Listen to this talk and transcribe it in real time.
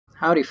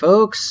Howdy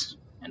folks,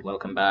 and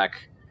welcome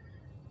back.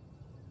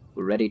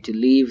 We're ready to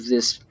leave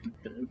this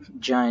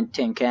giant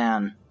tin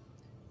can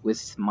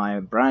with my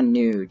brand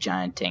new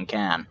giant tin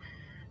can.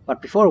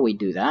 But before we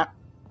do that,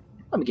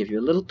 let me give you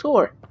a little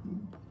tour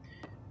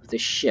of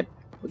this ship.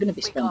 We're going to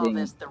be spending... We call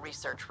this the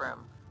research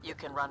room. You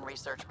can run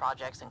research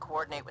projects and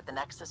coordinate with the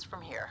nexus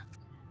from here.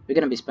 We're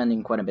going to be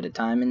spending quite a bit of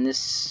time in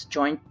this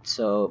joint,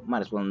 so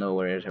might as well know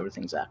where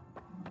everything's at.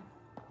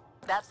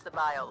 That's the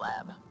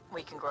biolab.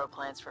 We can grow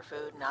plants for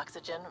food and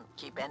oxygen,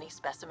 keep any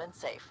specimen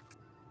safe.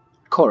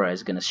 Cora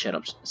is gonna set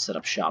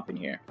up shop in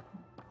here.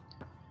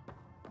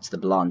 It's the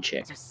blonde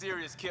chick. Some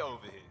serious kit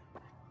over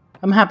here.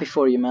 I'm happy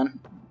for you, man.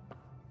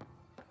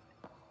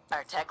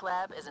 Our tech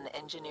lab is an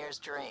engineer's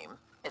dream.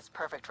 It's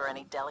perfect for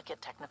any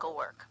delicate technical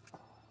work.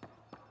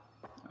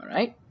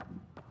 Alright.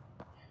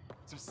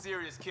 Some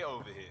serious kit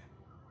over here.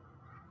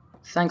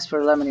 Thanks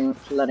for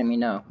letting me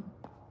know.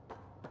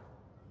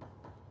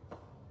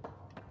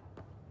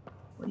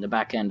 We're in the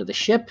back end of the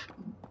ship.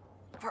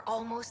 We're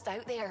almost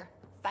out there.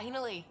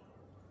 Finally.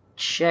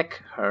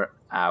 Check her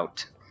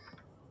out.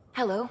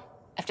 Hello.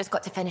 I've just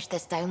got to finish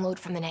this download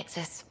from the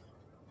Nexus.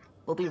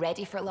 We'll be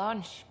ready for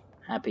launch.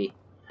 Happy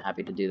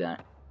to do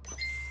that.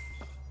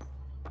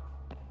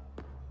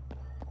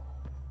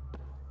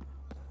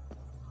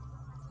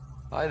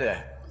 Hi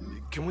there.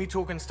 Can we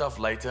talk and stuff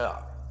later?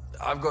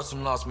 I've got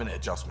some last minute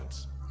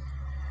adjustments.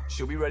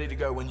 She'll be ready to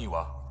go when you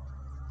are.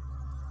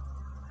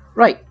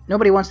 Right,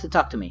 nobody wants to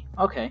talk to me.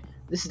 Okay,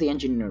 this is the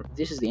engine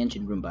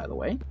room, by the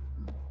way.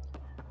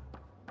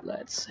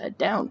 Let's head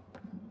down.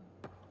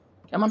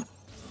 Come on.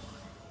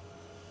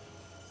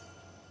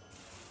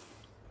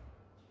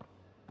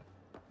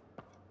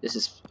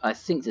 I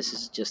think this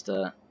is just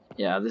a,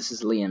 yeah, this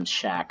is Liam's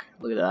shack.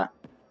 Look at that.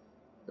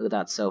 Look at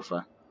that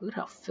sofa. Look at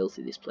how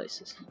filthy this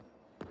place is.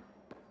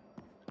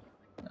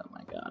 Oh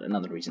my god,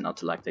 another reason not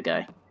to like the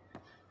guy.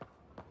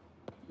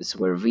 This is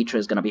where Vitra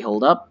is gonna be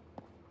holed up.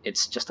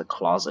 It's just a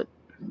closet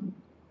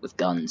with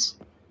guns.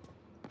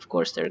 Of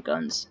course there are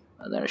guns.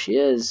 Oh, there she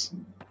is.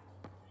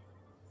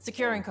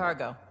 Securing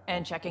cargo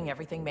and checking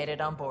everything made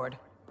it on board.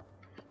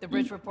 The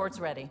bridge report's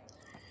ready.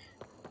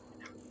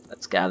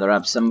 Let's gather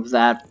up some of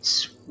that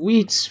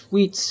sweet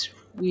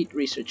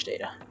research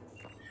data.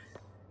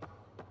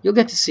 You'll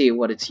get to see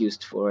what it's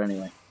used for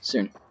anyway,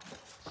 soon.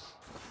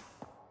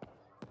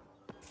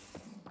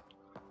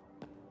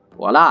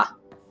 Voila!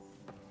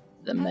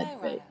 The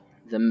med bay.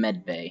 The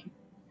med bay.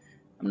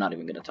 I'm not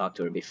even going to talk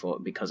to her before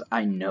because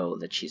I know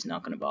that she's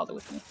not going to bother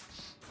with me.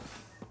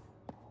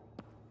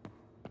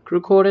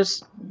 Crew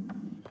quarters.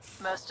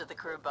 Most of the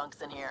crew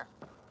bunks in here.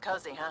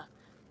 Cozy, huh?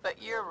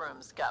 But your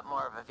room's got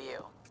more of a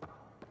view.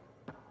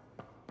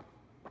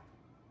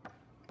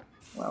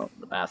 Well,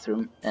 the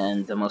bathroom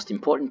and the most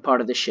important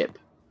part of the ship.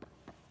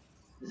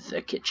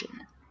 The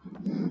kitchen.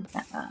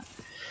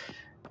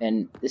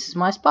 And this is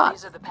my spot.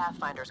 These are the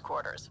Pathfinder's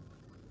quarters.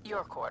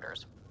 Your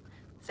quarters.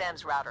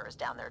 Sam's router is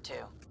down there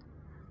too.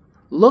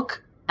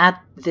 Look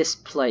at this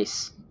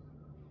place.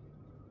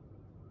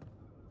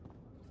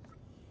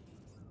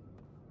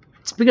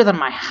 It's bigger than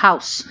my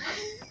house.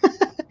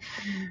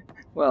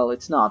 Well,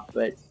 it's not,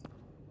 but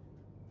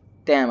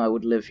damn, I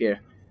would live here.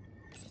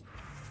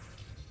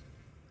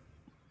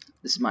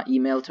 This is my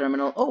email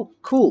terminal. Oh,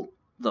 cool.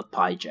 The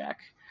pie jack.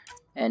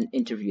 And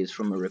interviews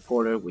from a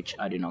reporter, which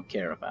I do not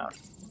care about.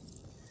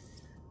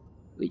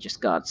 We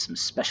just got some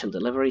special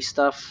delivery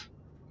stuff.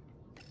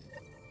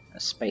 A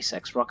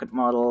SpaceX rocket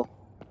model.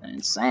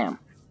 And Sam.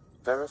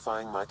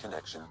 Verifying my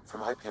connection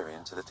from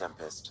Hyperion to the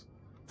Tempest.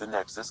 The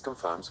Nexus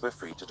confirms we're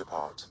free to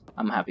depart.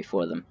 I'm happy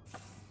for them.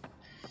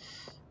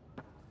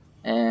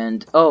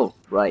 And, oh,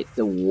 right,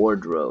 the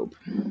wardrobe.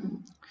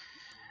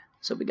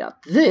 So we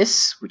got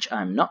this, which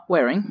I'm not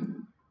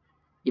wearing,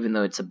 even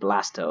though it's a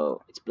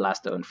Blasto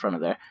in front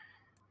of there.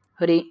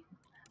 Hoodie,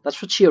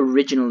 that's what she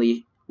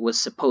originally was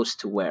supposed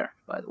to wear,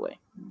 by the way.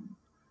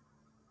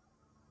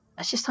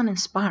 That's just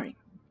uninspiring.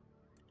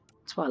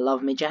 That's why I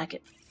love my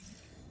jacket.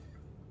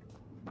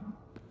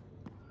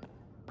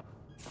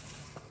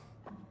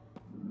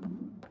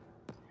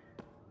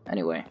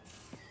 Anyway,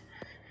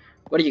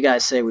 what do you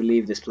guys say we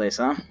leave this place,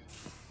 huh?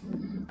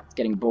 It's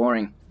getting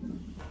boring.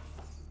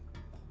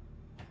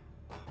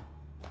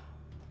 I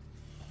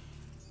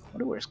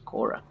wonder where's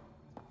Cora?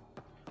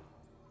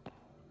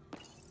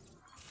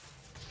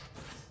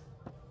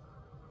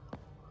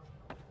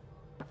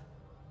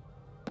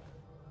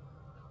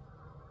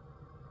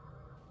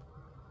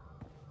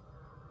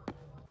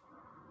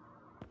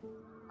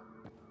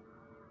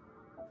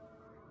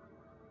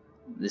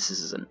 This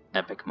is an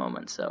epic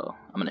moment, so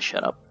I'm gonna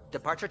shut up.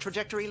 Departure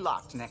trajectory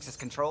locked, Nexus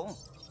Control.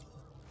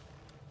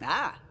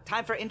 Ah,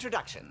 time for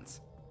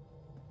introductions.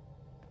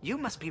 You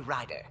must be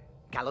Ryder,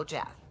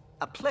 Kalojath.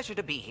 A pleasure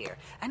to be here,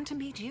 and to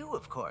meet you,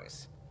 of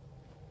course.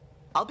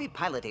 I'll be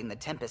piloting the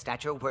Tempest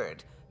at your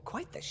word.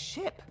 Quite the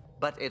ship,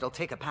 but it'll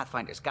take a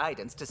Pathfinder's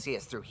guidance to see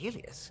us through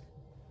Helios.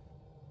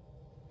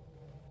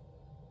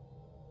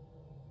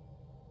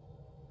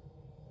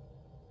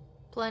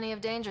 Plenty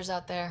of dangers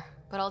out there,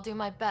 but I'll do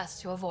my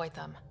best to avoid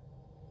them.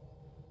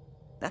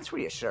 That's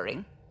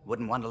reassuring.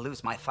 Wouldn't want to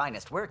lose my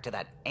finest work to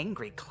that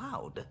angry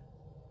cloud.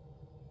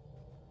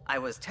 I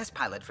was test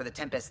pilot for the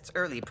Tempest's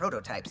early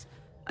prototypes.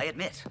 I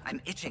admit,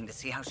 I'm itching to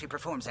see how she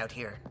performs out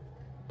here.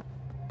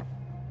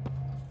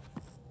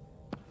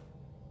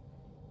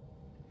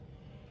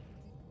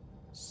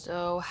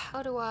 So,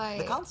 how do I...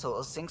 The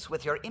console syncs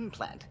with your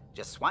implant.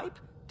 Just swipe,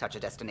 touch a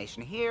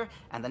destination here,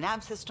 and the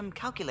nav system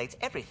calculates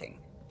everything.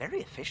 Very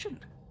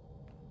efficient.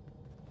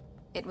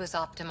 It was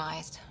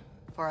optimized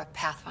for a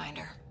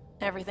Pathfinder.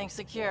 Everything's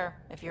secure,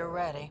 if you're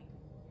ready.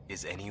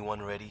 Is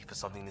anyone ready for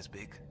something this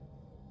big?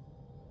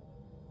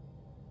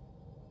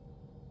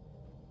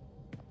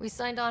 We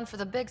signed on for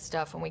the big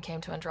stuff when we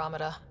came to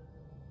Andromeda.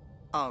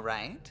 All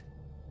right.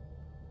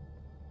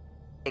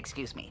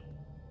 Excuse me.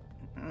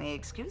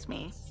 Excuse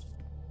me.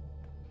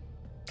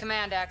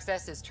 Command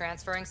access is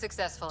transferring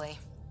successfully.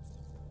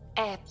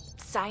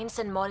 Science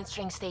and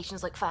monitoring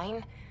stations look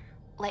fine.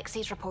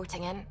 Lexi's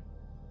reporting in.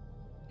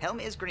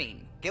 Helm is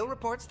green. Gil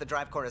reports the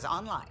drive core is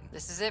online.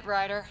 This is it,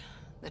 Ryder.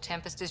 The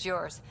Tempest is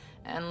yours,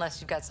 unless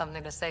you've got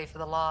something to say for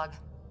the log.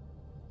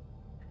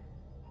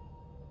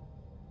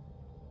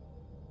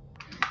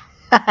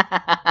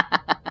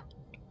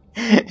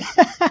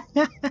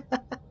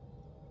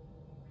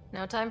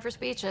 No time for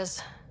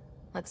speeches.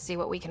 Let's see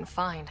what we can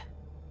find.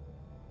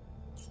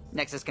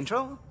 Nexus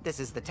Control, this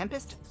is the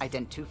Tempest,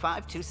 ident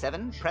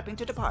 2527, prepping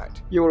to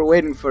depart. You were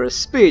waiting for a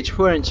speech,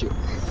 weren't you?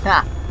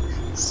 Ha!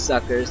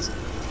 Suckers.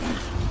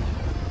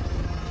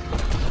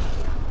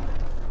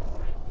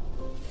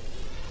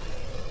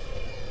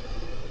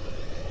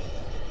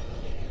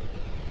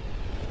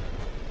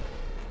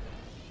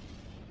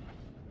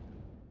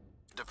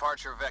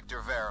 Departure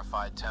vector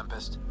verified,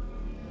 Tempest.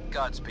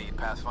 Godspeed,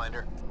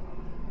 Pathfinder.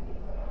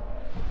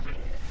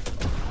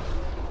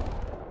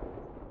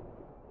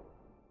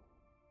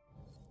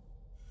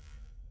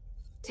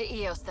 To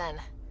Eos, then.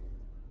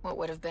 What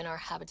would have been our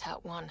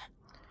Habitat 1?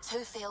 2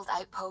 failed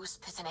outposts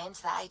put an end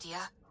to that idea.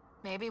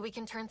 Maybe we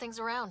can turn things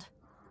around.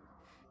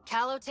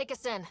 Callow, take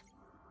us in.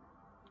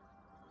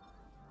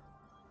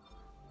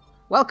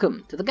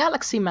 Welcome to the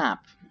galaxy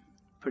map.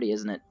 Pretty,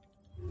 isn't it?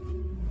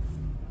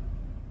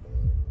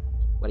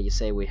 What do you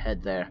say we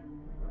head there?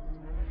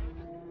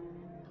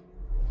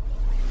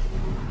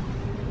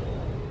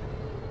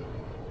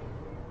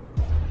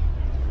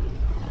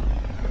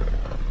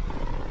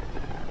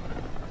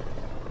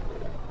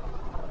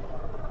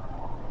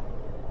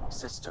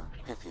 System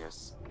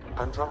Pythias.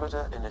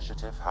 Andromeda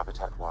Initiative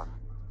Habitat 1.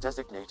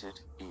 Designated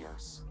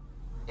Eos.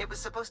 It was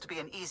supposed to be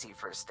an easy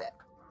first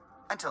step.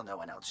 Until no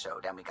one else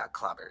showed and we got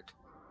clobbered.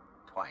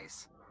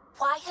 Twice.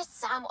 Why has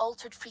Sam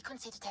altered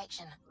frequency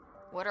detection?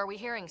 What are we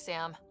hearing,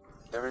 Sam?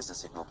 There is a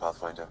signal,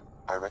 Pathfinder.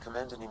 I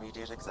recommend an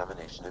immediate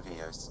examination of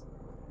Eos.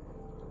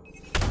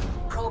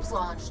 Probes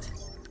launched.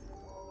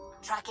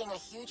 Tracking a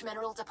huge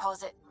mineral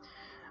deposit.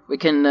 We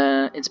can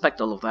inspect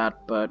all of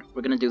that, but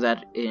we're gonna do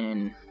that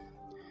in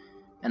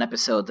an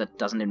episode that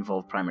doesn't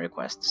involve primary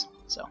quests,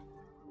 so.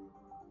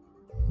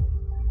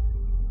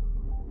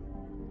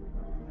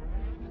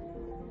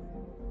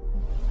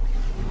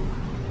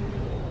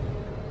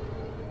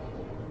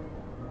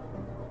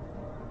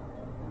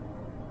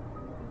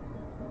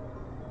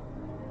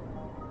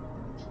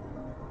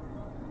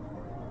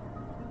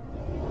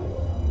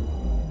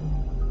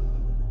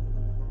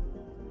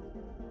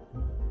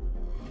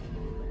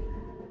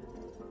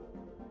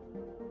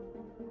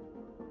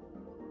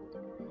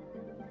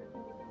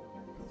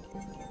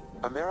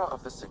 A mirror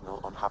of the signal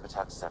on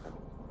Habitat 7.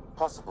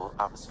 Possible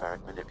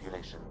atmospheric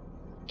manipulation.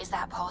 Is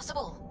that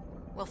possible?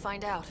 We'll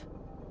find out.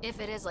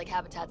 If it is like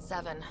Habitat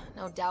 7,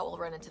 no doubt we'll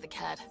run into the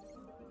Ked.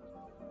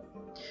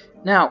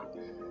 Now,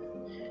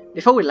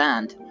 before we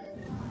land,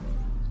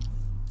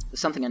 there's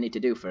something I need to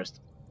do first.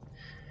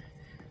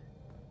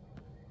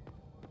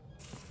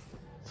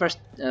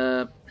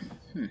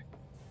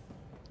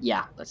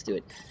 Yeah, let's do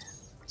it.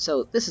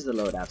 So, this is the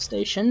loadout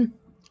station.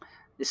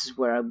 This is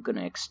where I'm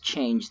gonna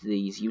exchange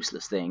these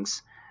useless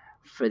things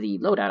for the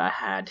loadout I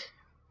had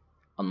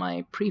on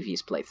my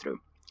previous playthrough,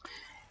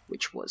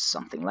 which was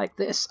something like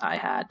this. I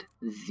had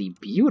the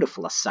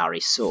beautiful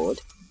Asari sword,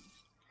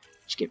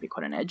 which gave me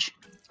quite an edge.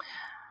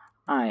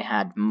 I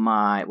had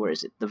my, where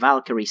is it? The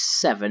Valkyrie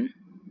 7,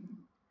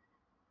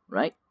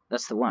 right?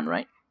 That's the one,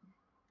 right?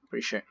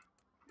 Pretty sure.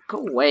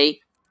 Go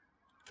away.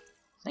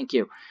 Thank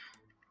you.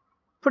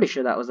 Pretty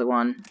sure that was the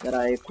one that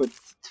I equipped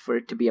for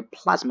it to be a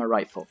plasma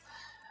rifle.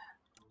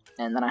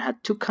 And then I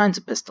had 2 kinds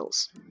of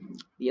pistols.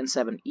 The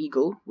N7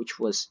 Eagle, which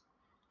was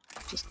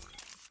just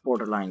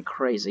borderline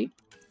crazy.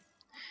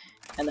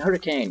 And the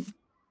Hurricane,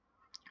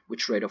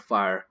 which rate of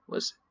fire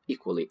was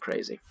equally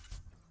crazy.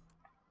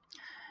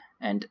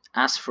 And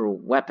as for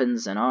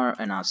weapons and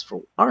as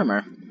for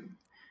armor,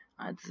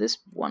 I had this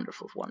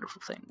wonderful,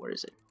 wonderful thing. Where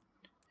is it?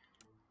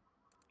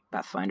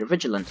 Pathfinder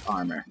Vigilant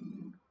Armor.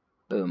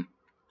 Boom.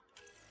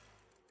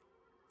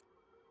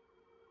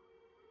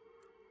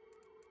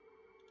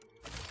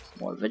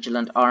 More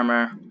Vigilant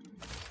Armor.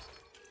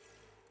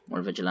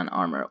 More Vigilant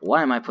Armor.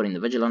 Why am I putting the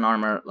Vigilant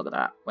Armor? Look at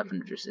that.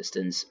 Weapon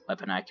resistance,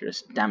 weapon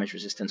accuracy, damage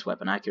resistance,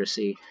 weapon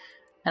accuracy.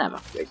 And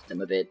I've upgraded them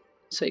a bit.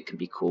 so it can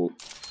be cool.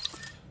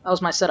 That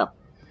was my setup.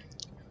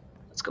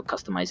 Let's go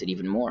customize it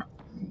even more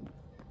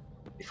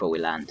before we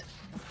land.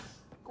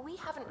 We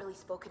haven't really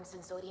spoken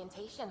since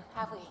orientation,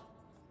 have we?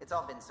 It's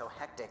all been so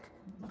hectic,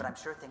 but I'm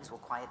sure things will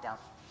quiet down.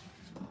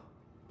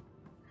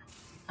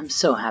 I'm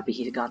so happy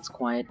he got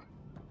quiet.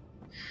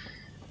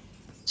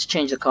 Let's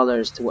change the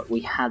colors to what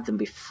we had them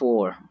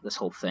before this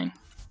whole thing.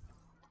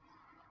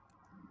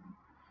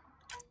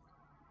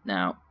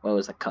 Now, what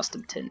was the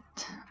custom tint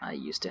I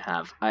used to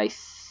have? I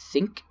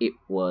think it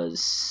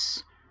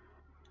was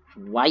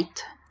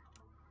white.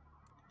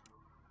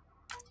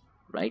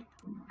 Right?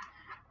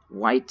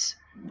 White.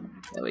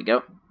 There we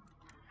go.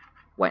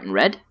 White and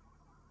red.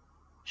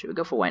 Should we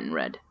go for white and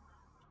red?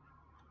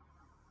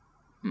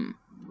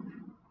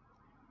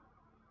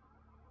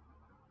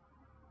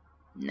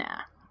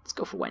 Nah. Let's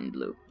go for white and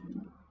blue.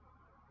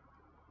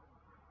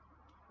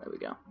 There we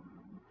go.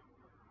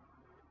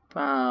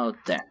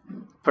 About there.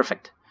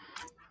 Perfect.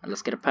 And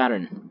let's get a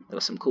pattern. There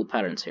were some cool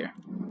patterns here.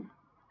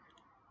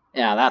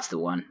 Yeah, that's the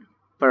one.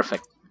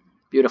 Perfect.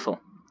 Beautiful.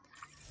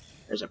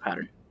 There's our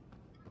pattern.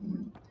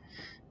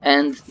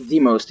 And the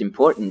most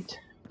important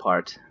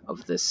part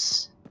of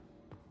this,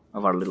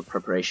 of our little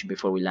preparation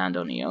before we land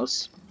on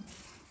Eos.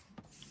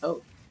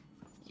 Oh.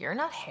 You're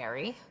not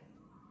Harry.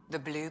 The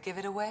blue give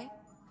it away?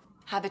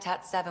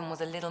 Habitat 7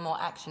 was a little more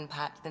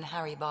action-packed than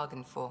Harry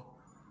bargained for.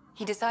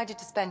 He decided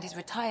to spend his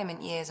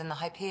retirement years in the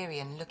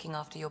Hyperion looking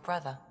after your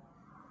brother.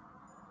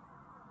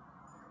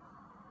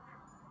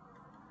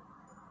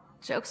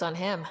 Joke's on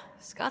him.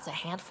 Scott's a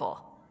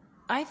handful.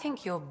 I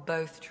think you're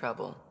both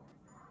trouble.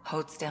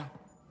 Hold still.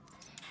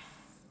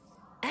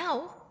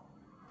 Ow!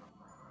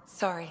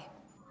 Sorry.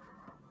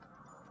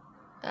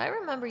 I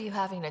remember you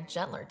having a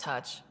gentler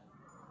touch.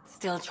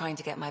 Still trying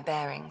to get my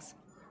bearings.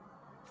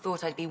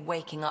 Thought I'd be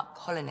waking up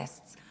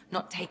colonists,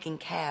 not taking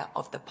care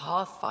of the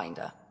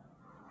Pathfinder.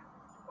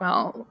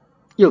 Well,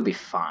 you'll be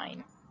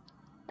fine.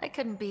 I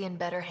couldn't be in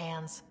better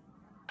hands.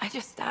 I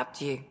just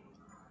stabbed you.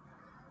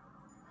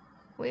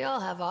 We all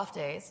have off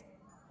days.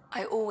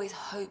 I always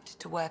hoped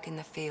to work in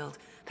the field,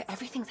 but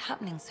everything's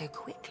happening so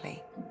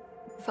quickly.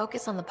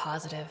 Focus on the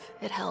positive.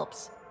 It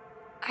helps.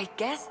 I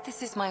guess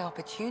this is my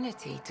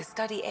opportunity to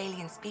study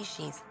alien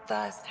species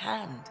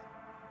firsthand.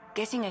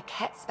 Getting a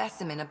Ket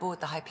specimen aboard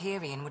the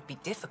Hyperion would be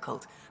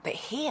difficult, but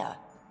here...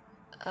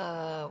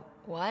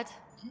 what?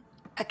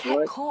 A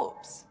Ket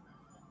corpse.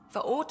 For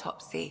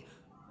autopsy,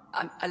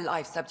 a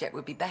live subject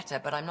would be better,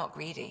 but I'm not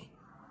greedy.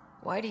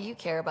 Why do you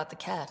care about the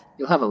cat?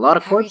 You'll have a lot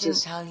of Harry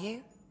corpses. didn't tell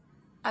you?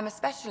 I'm a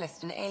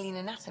specialist in alien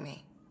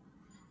anatomy.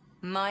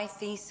 My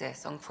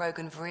thesis on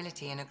Krogan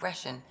virility and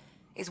aggression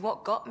is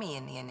what got me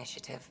in the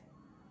initiative.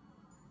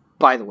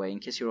 By the way, in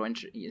case you're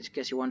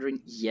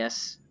wondering,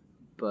 yes,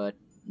 but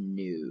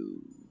no.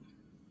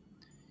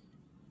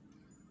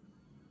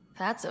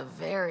 That's a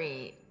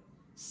very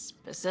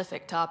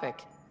specific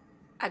topic.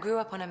 I grew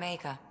up on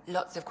Omega,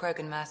 lots of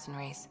Krogan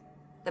mercenaries.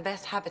 The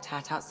best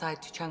habitat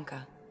outside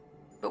Tuchanka.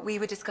 But we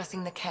were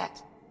discussing the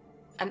Ket.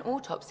 An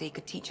autopsy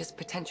could teach us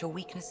potential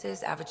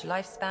weaknesses, average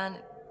lifespan.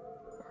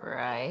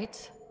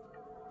 Right.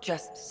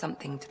 Just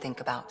something to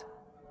think about.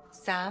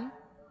 Sam,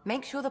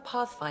 make sure the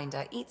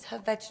Pathfinder eats her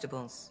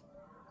vegetables.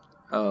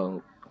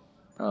 Oh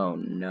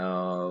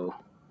no.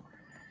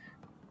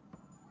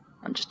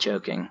 I'm just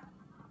joking.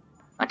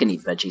 I can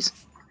eat veggies.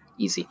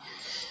 Easy.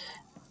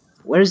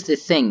 Where's the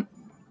thing?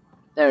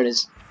 There it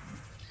is.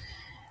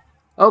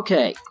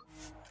 Okay.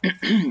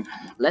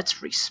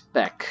 Let's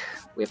respec.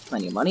 We have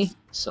plenty of money,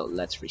 so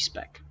let's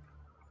respec.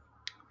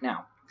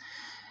 Now,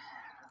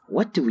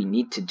 what do we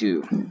need to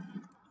do?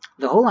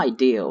 The whole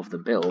idea of the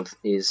build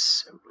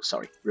is,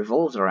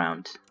 revolves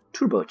around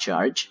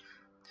turbocharge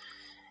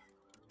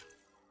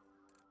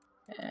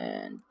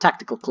and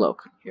tactical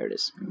cloak. Here it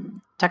is.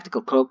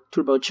 Tactical cloak,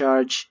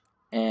 turbocharge,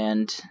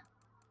 and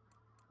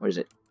where is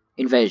it?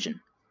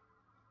 Invasion.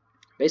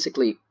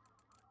 Basically,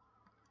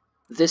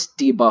 this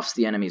debuffs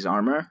the enemy's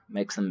armor,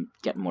 makes them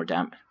get more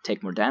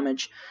take more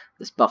damage.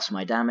 This buffs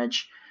my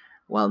damage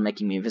while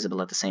making me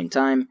invisible at the same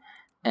time.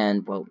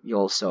 And well, you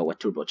all saw what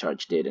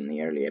turbocharge did in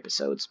the early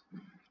episodes.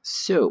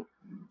 So,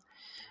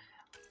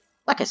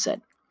 like I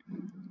said,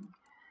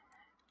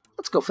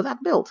 let's go for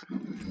that build.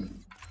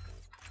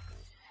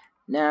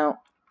 Now,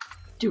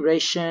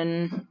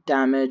 duration,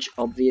 damage,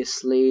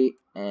 obviously,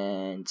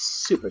 and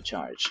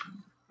supercharge.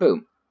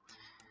 Boom.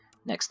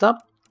 Next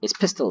up is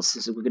pistols.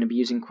 So we're going to be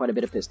using quite a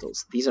bit of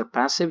pistols. These are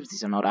passive,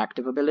 these are not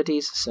active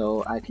abilities,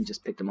 so I can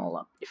just pick them all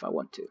up if I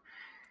want to.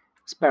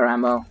 Spare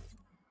ammo,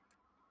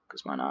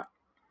 because why not?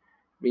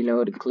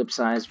 Reload and clip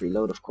size,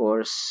 reload of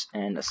course,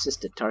 and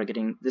assisted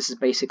targeting. This is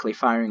basically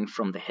firing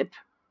from the hip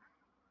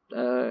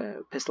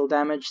pistol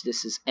damage.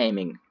 This is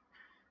aiming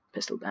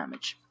pistol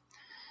damage.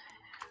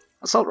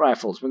 Assault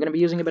rifles, we're going to be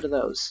using a bit of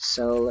those,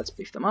 so let's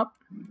beef them up.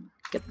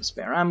 Get them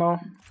spare ammo,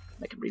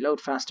 make them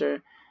reload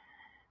faster.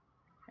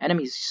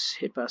 Enemies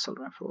hit by assault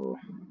rifle.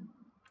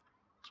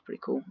 It's pretty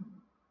cool.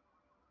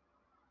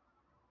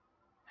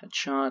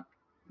 Headshot.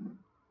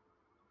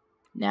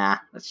 Nah,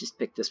 let's just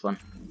pick this one.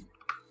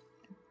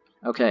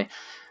 Okay.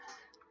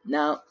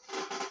 Now,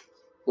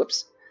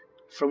 whoops.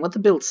 From what the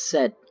build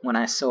said when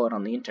I saw it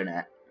on the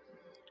internet,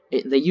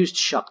 they used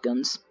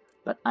shotguns,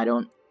 but I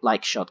don't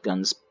like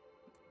shotguns.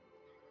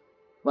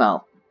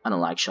 Well, I don't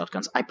like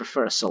shotguns. I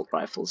prefer assault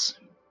rifles,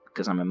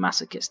 because I'm a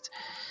masochist.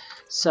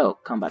 So,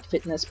 combat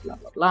fitness, blah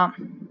blah blah.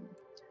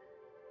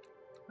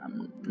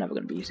 I'm never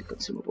going to be using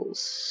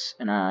consumables.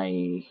 And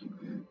I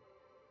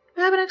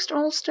have an extra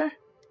holster?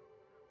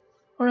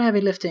 Or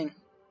heavy lifting?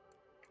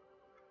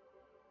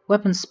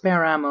 Weapon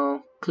spare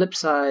ammo, clip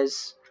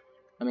size,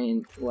 I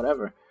mean,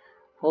 whatever.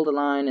 Hold the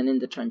line and in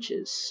the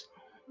trenches.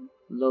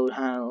 Low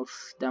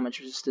health, damage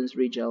resistance,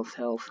 regen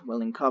health,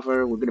 well in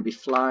cover. We're going to be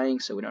flying,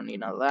 so we don't need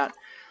none of that.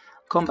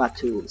 Combat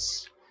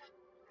tools.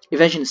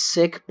 Evasion is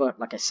sick, but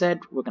like I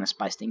said, we're going to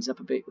spice things up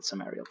a bit with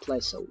some aerial play.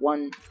 So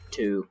 1,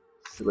 2,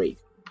 3.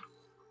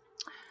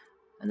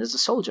 And there's a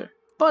soldier.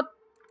 But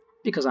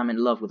because I'm in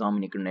love with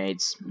Omni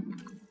grenades,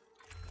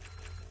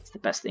 it's the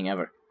best thing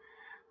ever.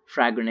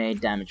 Frag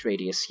grenade, damage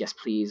radius, yes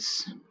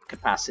please.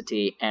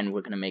 Capacity, and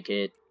we're going to make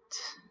it...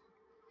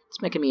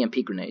 Let's make them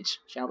EMP grenades,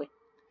 shall we?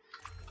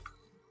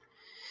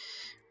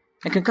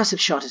 And concussive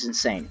shot is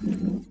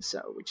insane,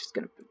 so we're just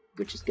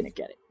gonna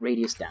get it.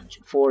 Radius, damage,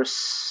 and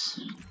force.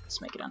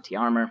 Let's make it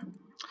anti-armor.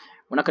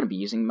 We're not gonna be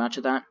using much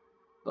of that,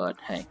 but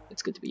hey,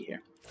 it's good to be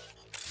here.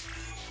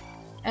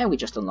 And we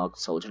just unlocked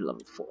soldier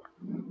level 4.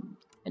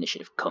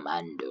 Initiative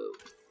Commando.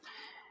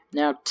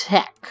 Now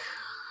tech.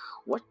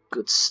 What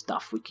good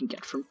stuff we can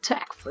get from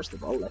tech? First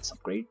of all, let's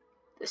upgrade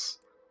this.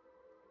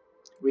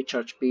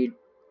 Recharge speed.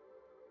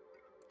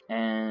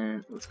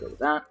 And let's go with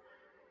that.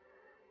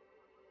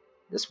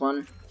 This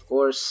one, of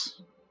course,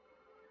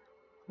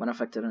 when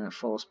affected and it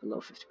falls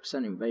below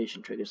 50%,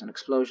 invasion triggers an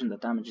explosion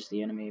that damages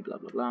the enemy, blah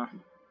blah blah.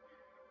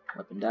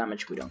 Weapon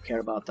damage, we don't care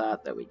about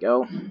that, there we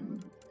go.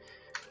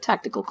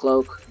 Tactical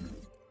cloak,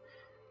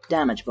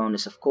 damage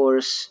bonus of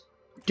course,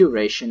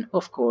 duration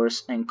of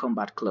course, and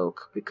combat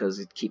cloak, because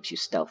it keeps you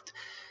stealthed.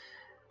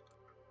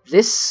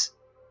 This,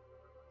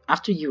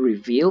 after you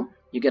reveal,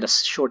 you get a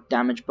short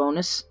damage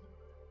bonus,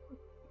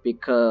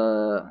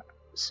 because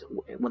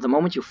the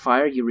moment you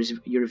fire, you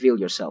reveal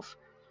yourself.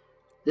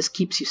 This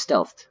keeps you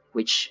stealthed,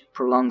 which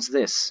prolongs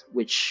this,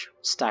 which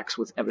stacks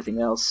with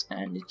everything else,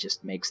 and it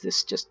just makes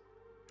this just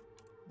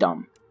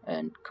dumb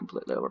and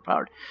completely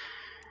overpowered.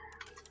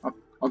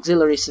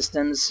 Auxiliary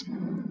systems,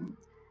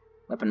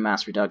 weapon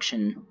mass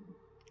reduction,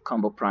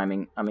 combo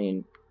priming, I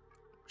mean,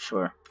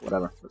 sure,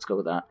 whatever, let's go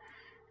with that.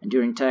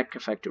 Enduring tech,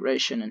 effect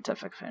duration, and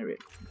effect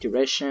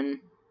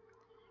duration,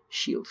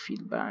 shield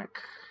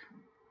feedback.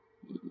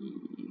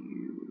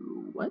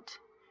 What?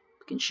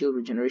 Can shield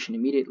regeneration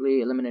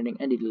immediately, eliminating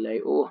any delay.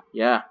 Oh,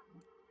 yeah.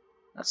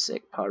 That's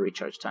sick. Power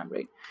recharge time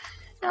rate.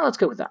 Now let's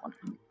go with that one.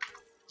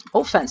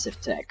 Offensive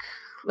tech.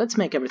 Let's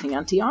make everything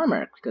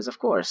anti-armor, because of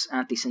course,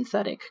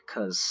 anti-synthetic,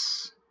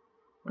 because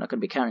we're not going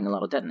to be carrying a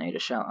lot of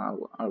detonators,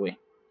 are we?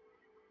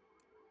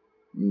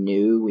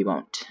 No, we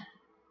won't.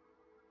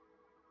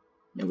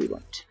 No, we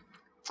won't.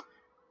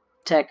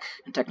 Tech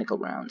and technical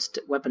rounds.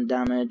 Weapon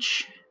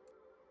damage.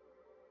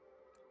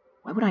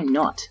 Why would I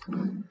not?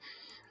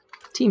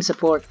 Team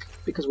support,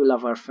 because we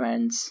love our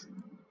friends.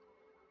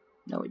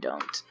 No, we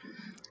don't.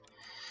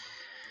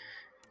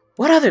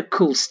 What other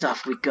cool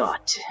stuff we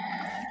got?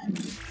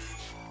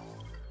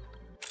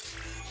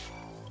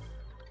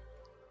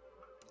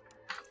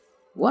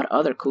 What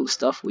other cool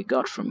stuff we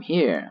got from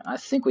here? I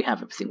think we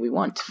have everything we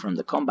want from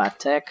the combat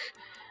tech.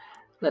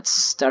 Let's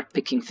start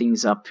picking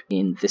things up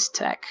in this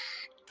tech.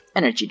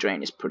 Energy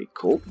drain is pretty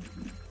cool.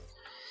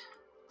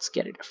 Let's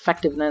get it.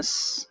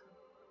 Effectiveness.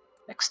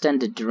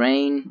 Extended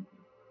drain.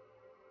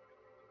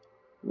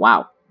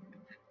 Wow.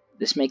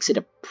 This makes it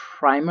a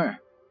primer.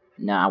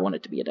 Nah, I want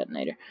it to be a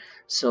detonator.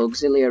 So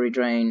auxiliary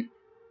drain.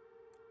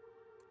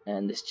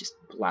 And this just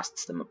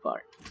blasts them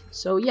apart.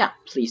 So yeah,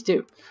 please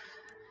do.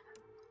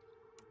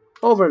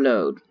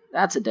 Overload.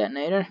 That's a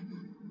detonator.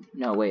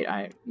 No, wait,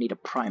 I need a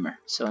primer.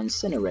 So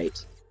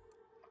incinerate.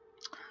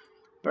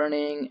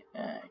 Burning.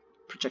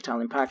 Projectile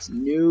impacts.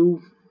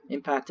 New.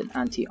 Impact and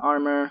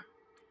anti-armor.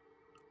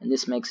 And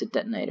this makes it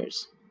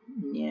detonators.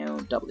 No,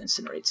 double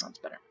incinerate sounds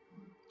better.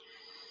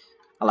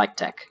 I like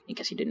tech, in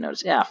case you didn't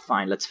notice. Yeah,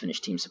 fine, let's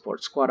finish team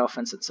support. Squad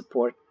offense and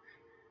support.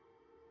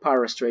 Power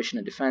restoration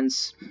and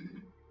defense.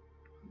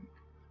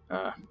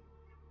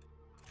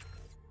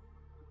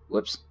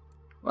 Whoops.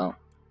 Well,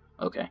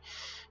 okay.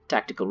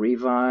 Tactical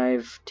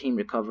revive, team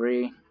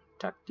recovery,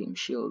 team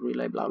shield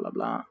relay, blah blah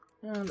blah.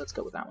 Let's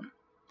go with that one.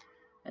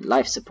 And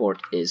life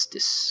support is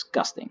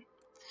disgusting.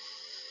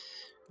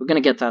 We're gonna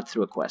get that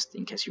through a quest,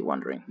 in case you're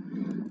wondering.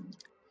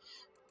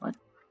 What?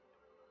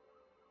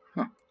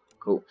 Huh,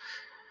 cool.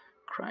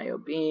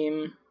 Cryo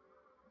beam.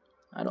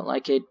 I don't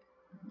like it.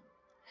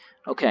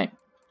 Okay.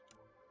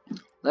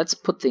 Let's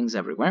put things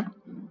everywhere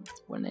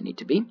when they need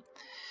to be.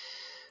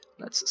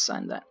 Let's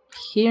assign that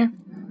here.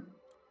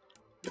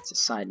 Let's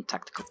assign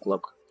tactical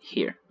cloak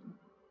here.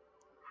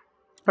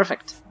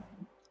 Perfect.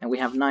 And we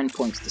have 9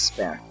 points to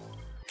spare.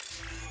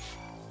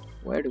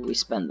 Where do we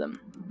spend them?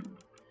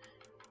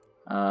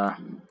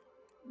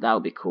 That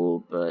would be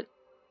cool, but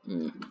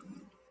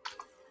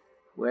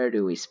Where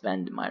do we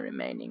spend my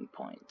remaining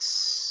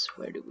points?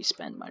 Where do we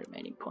spend my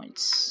remaining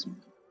points?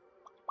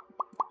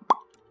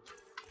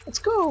 Let's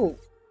go.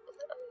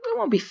 It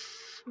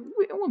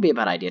won't be a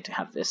bad idea to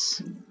have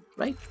this,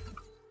 right?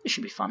 It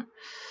should be fun.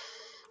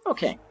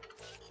 Okay.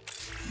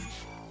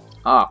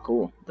 Ah,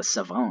 cool. The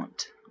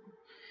Savant.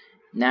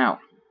 Now,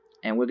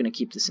 and we're gonna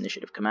keep this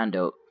initiative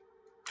commando.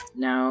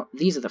 Now,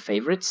 these are the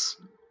favorites.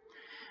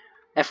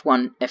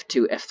 F1,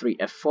 F2, F3,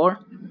 F4.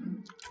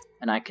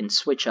 And I can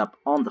switch up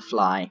on the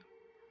fly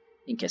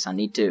in case I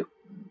need to.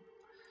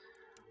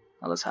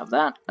 Now let's have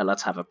that.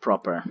 Let's have a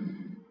proper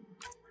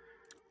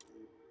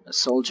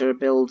soldier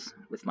build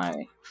with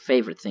my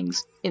favorite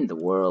things in the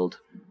world.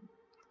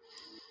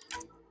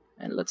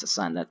 And let's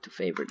assign that to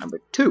favorite number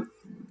 2.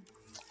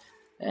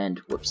 And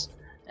whoops.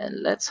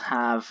 And let's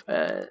have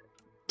a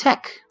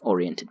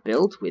tech-oriented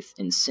build with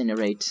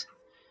incinerate,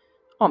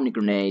 omni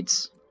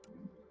grenades.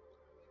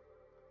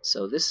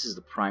 So this is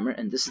the primer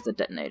and this is the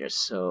detonator.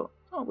 So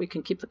we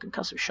can keep the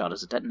concussive shot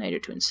as a detonator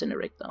to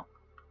incinerate though.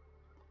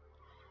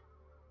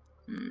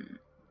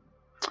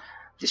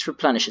 This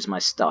replenishes my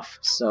stuff,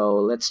 so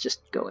let's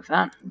just go with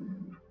that.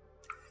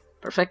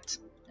 Perfect.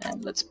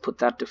 And let's put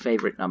that to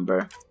favorite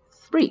number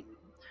 3.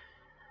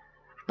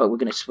 But we're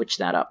gonna switch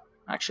that up.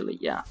 Actually,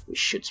 yeah, we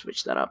should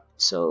switch that up.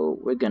 So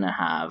we're gonna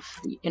have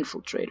the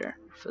infiltrator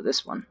for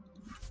this one.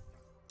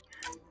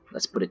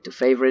 Let's put it to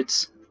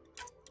favorites.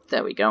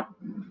 There we go.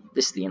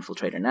 This is the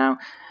infiltrator now.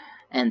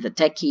 And the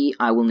techie,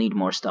 I will need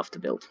more stuff to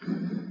build.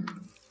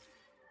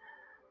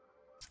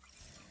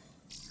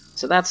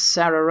 So that's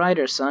Sarah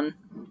Ryder, son.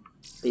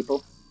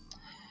 People.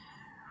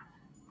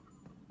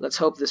 Let's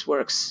hope this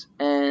works.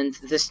 And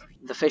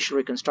the facial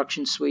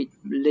reconstruction suite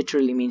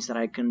literally means that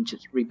I can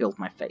just rebuild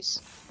my face.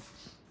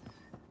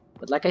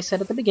 But like I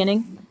said at the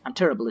beginning, I'm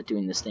terrible at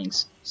doing these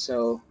things,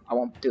 so I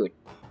won't do it.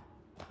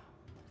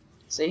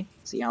 See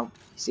how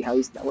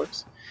easy that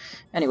works?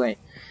 Anyway,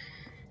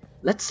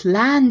 let's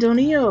land on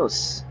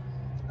Eos.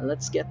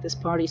 Let's get this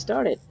party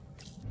started.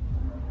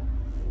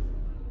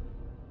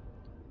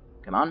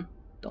 Come on,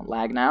 don't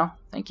lag now.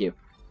 Thank you.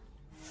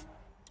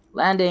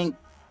 Landing.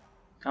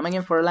 Coming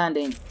in for a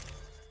landing.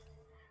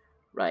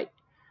 Right.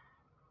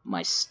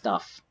 My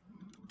stuff.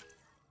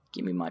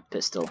 Give me my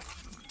pistol.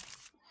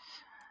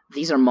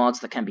 These are mods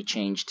that can be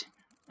changed,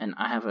 and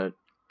I have a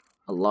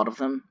lot of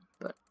them,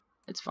 but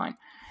it's fine.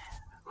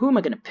 Who am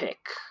I gonna pick?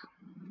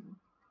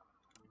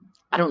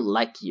 I don't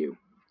like you,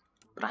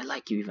 but I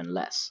like you even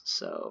less,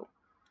 so...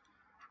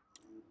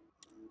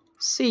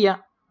 See ya!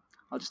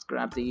 I'll just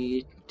grab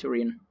the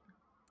Turian.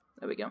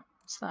 There we go.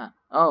 What's that?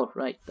 Oh,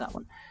 right, that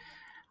one.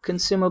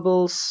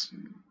 Consumables.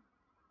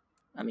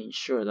 I mean,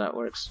 sure, that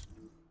works.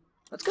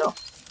 Let's go.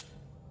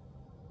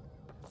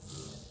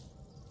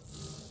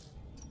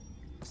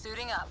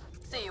 Suiting up.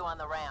 See you on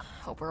the ramp.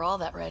 Hope we're all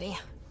that ready.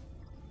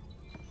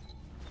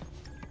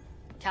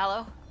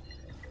 Callow?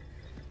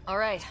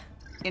 Alright.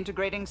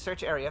 Integrating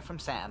search area from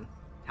Sam.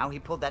 How he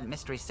pulled that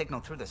mystery signal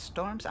through the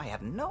storms, I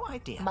have no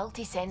idea.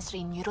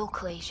 Multisensory neural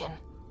collation.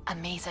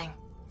 Amazing.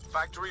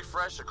 Factory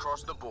fresh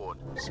across the board.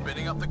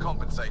 Spinning up the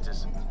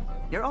compensators.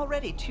 You're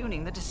already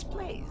tuning the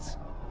displays.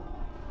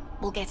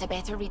 We'll get a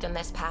better read on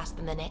this pass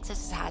than the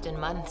Nexus has had in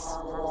months.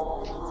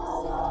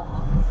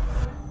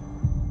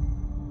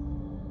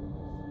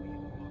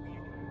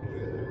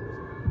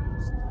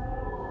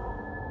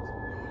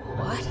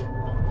 What?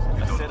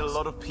 I said a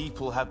lot of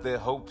people have their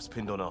hopes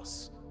pinned on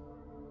us.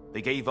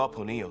 They gave up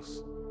on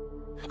Eos.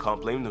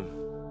 Can't blame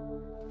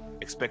them.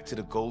 Expected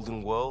a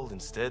golden world,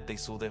 instead they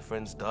saw their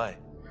friends die.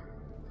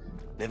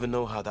 Never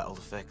know how that'll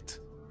affect.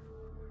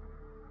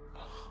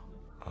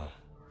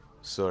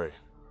 Sorry.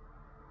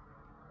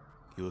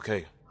 You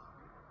okay?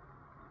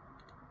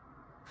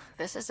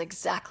 This is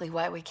exactly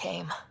why we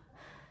came.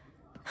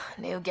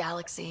 New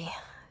galaxy,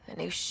 a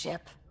new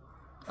ship.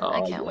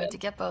 I can't wait to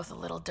get both a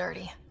little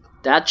dirty.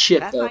 That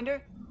ship,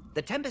 Pathfinder,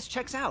 the Tempest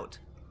checks out.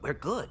 We're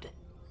good.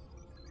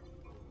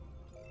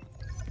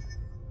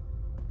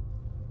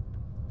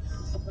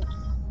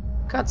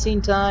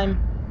 Cutscene time.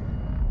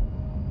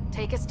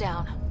 Take us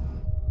down.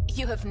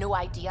 You have no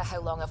idea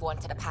how long I've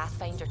wanted a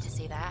Pathfinder to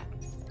say that.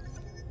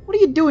 What are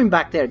you doing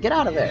back there? Get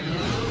out of there.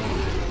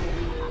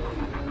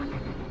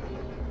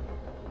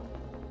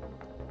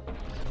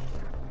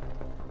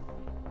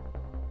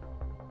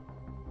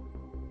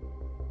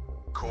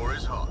 Core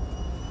is hot.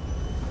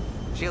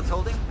 Shields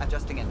holding,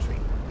 adjusting entry.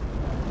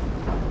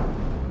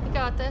 You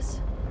got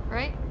this,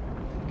 right?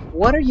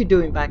 What are you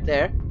doing back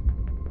there?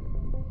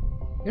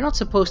 You're not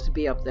supposed to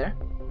be up there.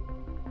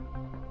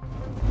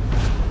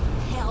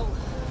 Hell.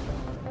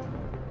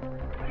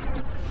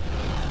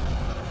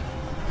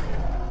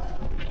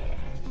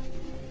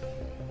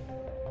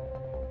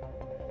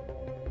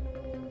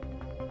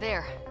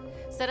 There.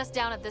 Set us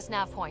down at this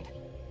nav point.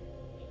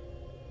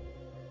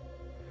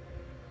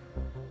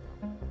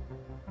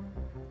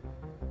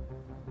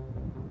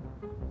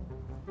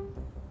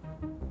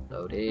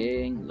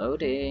 Loading,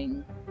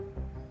 loading.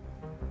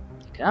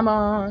 Come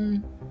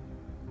on.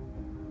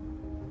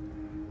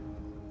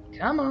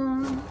 Come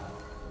on.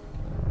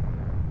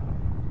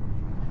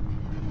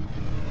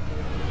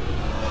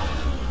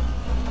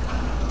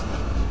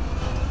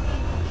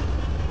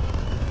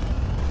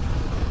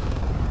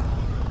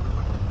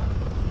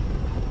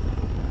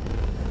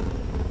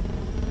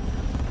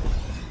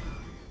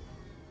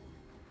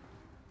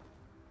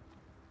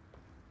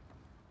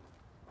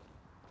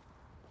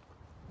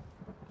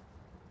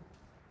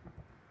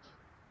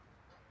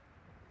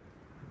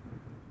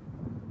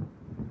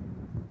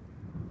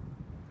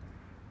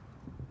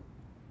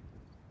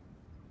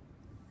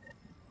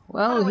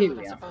 Well, what are we here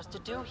even we are. supposed to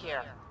do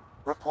here?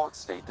 Reports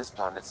state this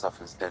planet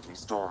suffers deadly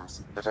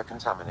storms that are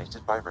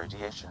contaminated by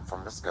radiation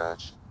from the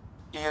Scourge.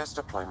 Eos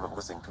deployment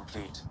was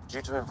incomplete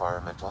due to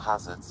environmental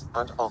hazards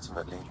and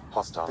ultimately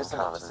hostile encounters. This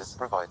analysis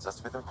provides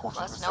us with important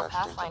Plus, no research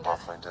data, Pathfinder.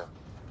 Pathfinder.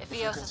 If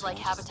Eos is like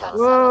Habitat 7,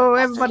 Whoa,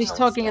 that's everybody's just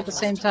talking at the must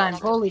same be time.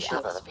 connected to Holy the shit.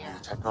 Develop new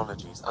atmosphere.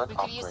 technologies and We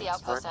could use the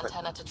upgrades for outpost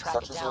antenna equipment to track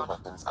such it as your down.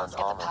 weapons Let's and get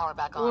the armor. power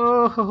back on.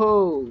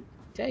 Whoa,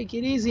 take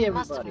it easy, We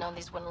must have everybody. known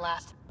these wouldn't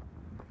last.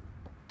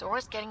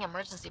 Door's getting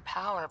emergency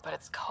power, but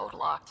it's code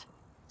locked.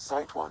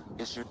 Site 1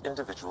 issued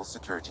individual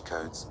security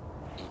codes.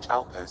 Each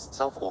outpost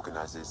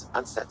self-organizes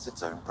and sets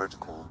its own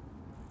protocol.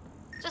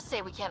 Just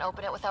say we can't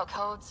open it without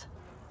codes.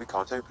 We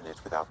can't open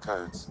it without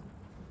codes.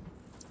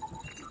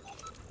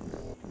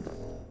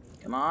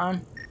 Come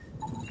on.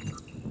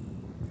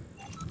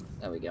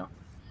 There we go.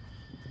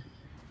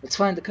 Let's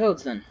find the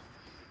codes then.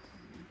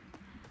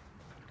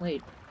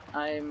 Wait,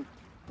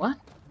 what?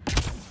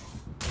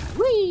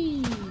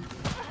 Whee!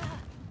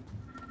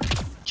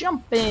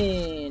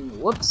 Jumping!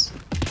 Whoops.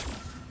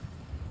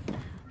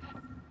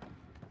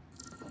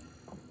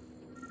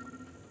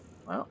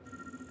 Well.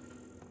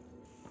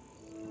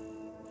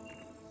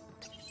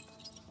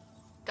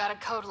 Got a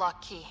code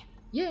lock key.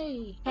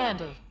 Yay!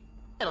 Handy.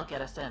 It'll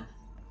get us in.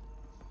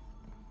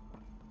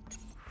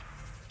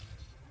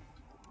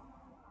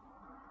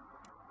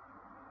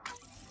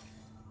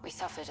 We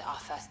suffered our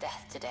first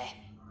death today.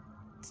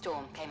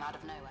 Storm came out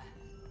of nowhere.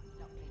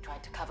 He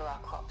tried to cover our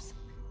crops.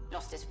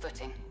 Lost his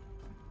footing.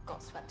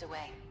 Got swept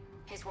away.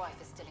 His wife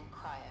is still in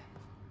cryo.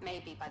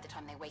 Maybe by the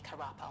time they wake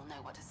her up, I'll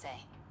know what to say.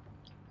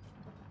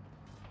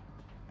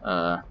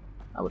 I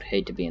would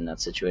hate to be in that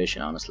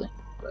situation, honestly.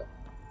 But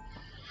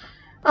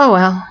oh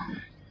well.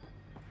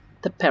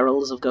 The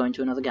perils of going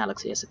to another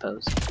galaxy, I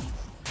suppose.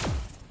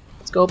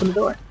 Let's go open the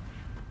door.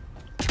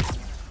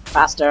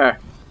 Faster!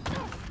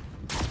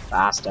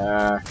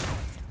 Faster!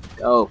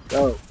 Go,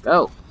 go,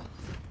 go!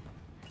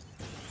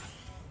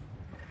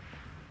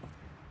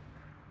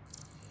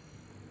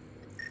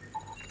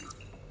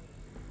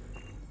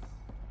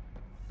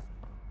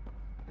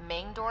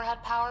 Main door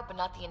had power, but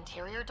not the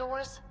interior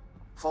doors?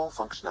 Full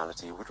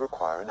functionality would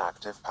require an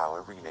active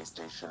power relay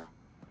station.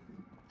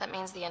 That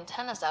means the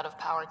antenna's out of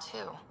power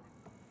too.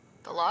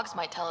 The logs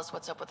might tell us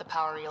what's up with the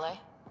power relay.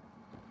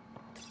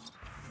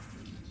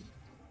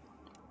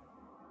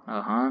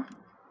 Uh-huh.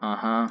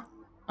 Uh-huh.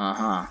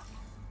 Uh-huh.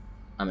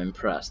 I'm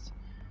impressed.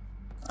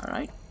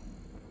 Alright.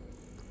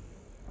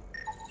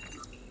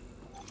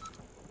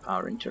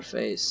 Power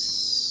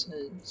interface.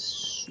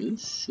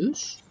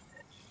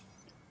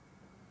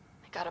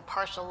 I got a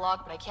partial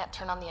log, but I can't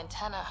turn on the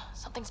antenna.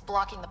 Something's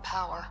blocking the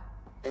power.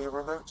 A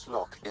remote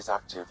lock is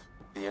active.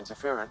 The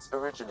interference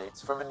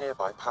originates from a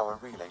nearby power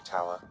relay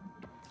tower.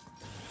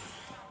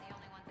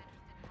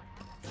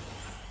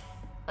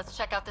 Let's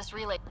check out this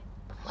relay.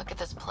 Look at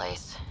this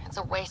place. It's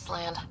a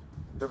wasteland.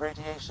 The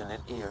radiation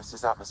in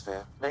Eos's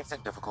atmosphere makes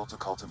it difficult to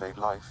cultivate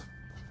life.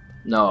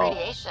 No.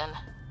 Radiation?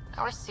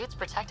 Our suits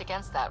protect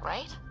against that,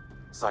 right?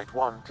 Site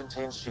 1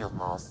 contains shield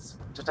masts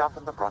to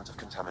dampen the brunt of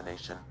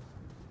contamination.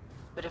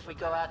 But if we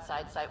go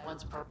outside Site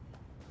 1's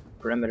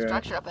Perimeter.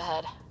 Structure up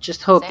ahead.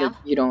 Just hope Sam?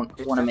 that you don't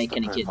It want to fits make the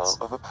any profile kids.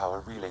 of a power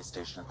relay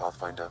station,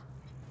 Pathfinder.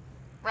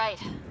 Right.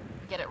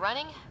 Get it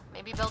running,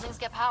 maybe buildings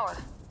get power.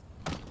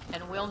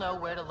 and we'll know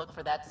where to look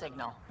for that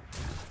signal.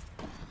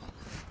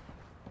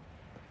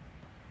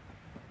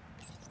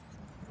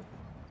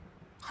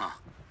 Huh.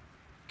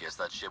 Guess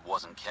that ship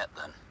wasn't Ket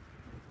then.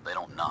 They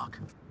don't knock.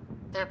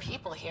 There are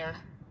people here.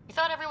 You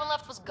thought everyone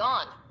left was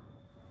gone.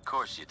 Of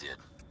course you did.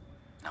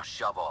 Now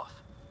shove off.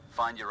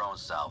 Find your own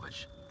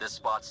salvage. This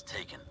spot's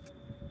taken.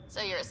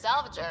 So you're a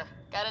salvager.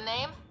 Got a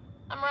name?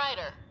 I'm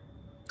Ryder.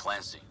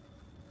 Clancy.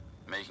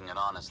 Making an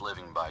honest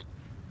living by...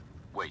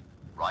 Wait,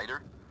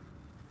 Ryder?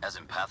 As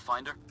in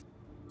Pathfinder?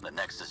 The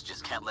Nexus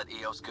just can't let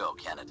Eos go,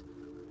 can it?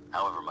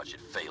 However much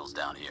it fails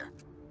down here.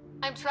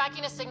 I'm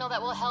tracking a signal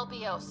that will help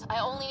Eos. I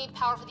only need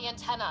power for the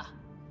antenna.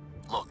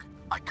 Look,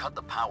 I cut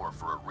the power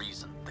for a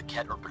reason. The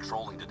Ket are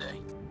patrolling today.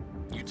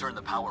 You turn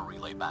the power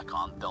relay back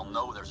on, they'll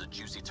know there's a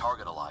juicy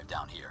target alive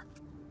down here.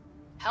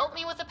 Help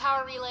me with the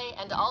power relay,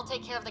 and I'll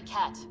take care of the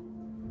Ket.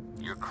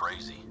 You're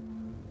crazy.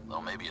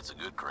 Though maybe it's a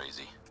good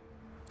crazy.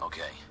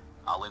 Okay,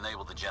 I'll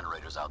enable the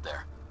generators out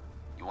there.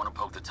 You want to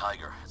poke the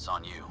tiger, it's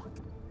on you.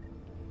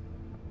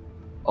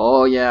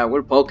 Oh yeah,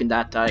 we're poking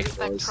that tiger,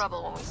 Expect boys.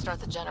 trouble when we start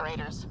the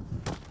generators.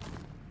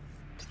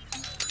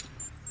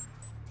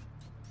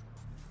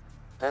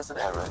 There's an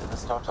error in the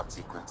startup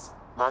sequence.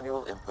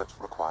 Manual input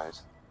required.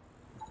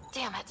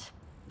 Damn it.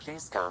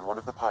 Please scan one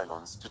of the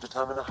pylons to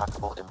determine a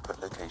hackable input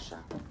location.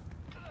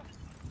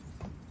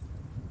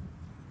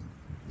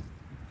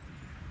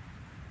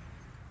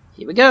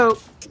 Here we go.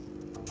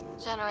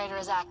 Generator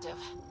is active.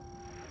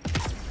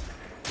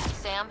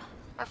 Sam,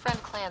 our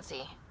friend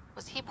Clancy,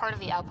 was he part of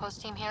the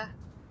outpost team here?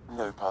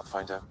 No,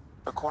 Pathfinder.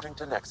 According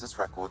to Nexus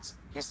records,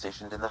 he's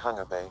stationed in the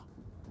hangar bay.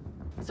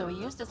 So he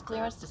used his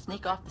clearance to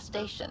sneak off the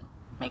station.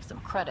 Make some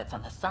credits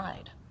on the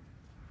side.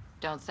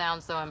 Don't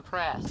sound so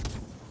impressed.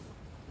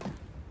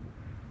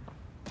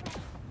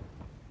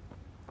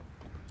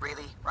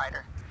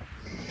 Ryder.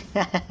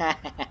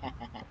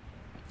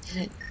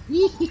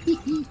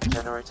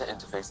 Generator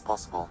interface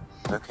possible.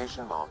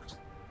 Location marked.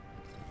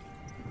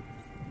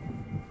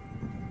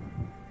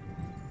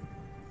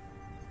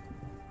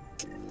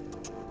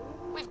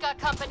 We've got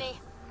company.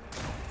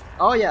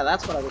 Oh yeah,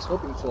 that's what I was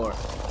hoping for.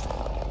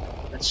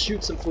 Let's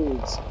shoot some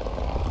fools.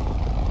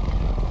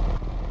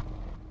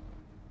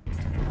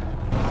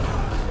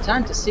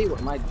 Time to see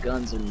what my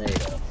guns are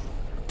made of.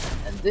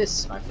 And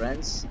this, my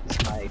friends,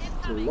 is my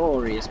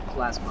glorious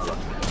plasma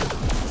rocket.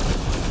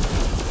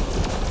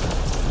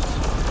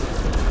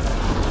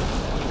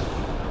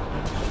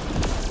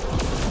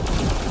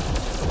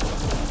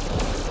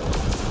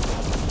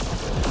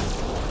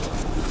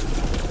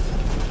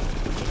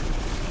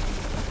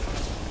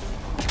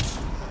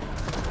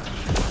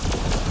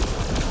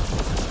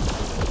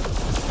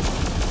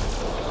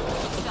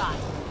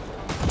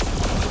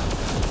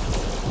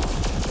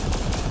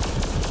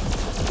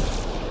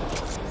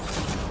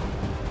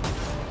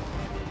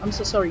 I'm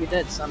so sorry you're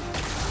dead, son.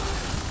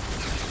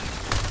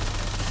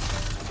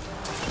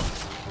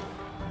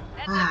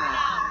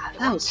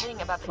 That was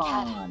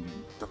fun.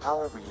 The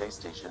power relay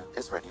station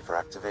is ready for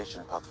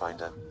activation,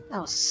 Pathfinder.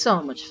 That was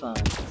so much fun.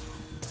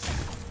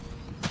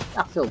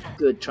 That felt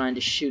good trying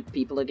to shoot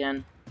people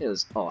again. It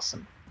was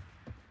awesome.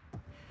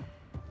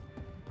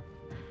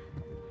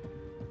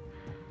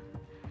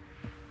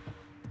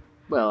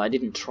 Well, I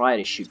didn't try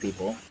to shoot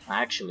people.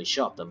 I actually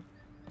shot them.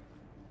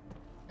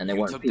 And they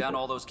weren't people. You took down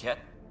all those cat...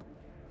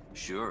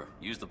 Sure,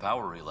 use the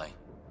power relay.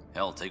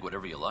 Hell, take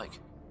whatever you like.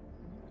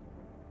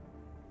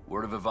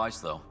 Word of advice,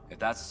 though. If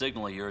that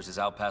signal of yours is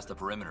out past the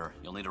perimeter,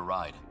 you'll need a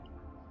ride.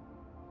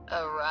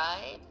 A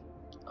ride?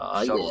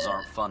 Shuttles yeah.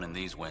 aren't fun in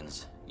these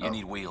winds. You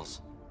need wheels.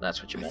 That's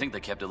what you meant. I think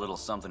they kept a little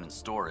something in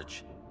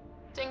storage.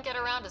 Didn't get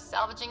around to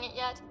salvaging it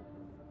yet?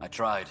 I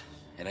tried.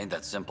 It ain't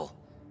that simple.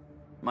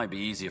 Might be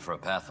easier for a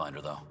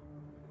Pathfinder, though.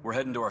 We're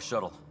heading to our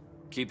shuttle.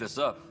 Keep this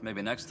up.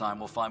 Maybe next time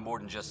we'll find more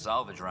than just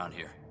salvage around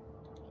here.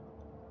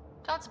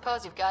 Don't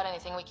suppose you've got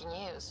anything we can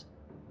use.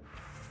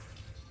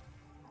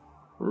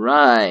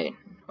 Right.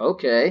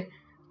 Okay.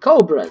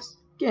 Cobras!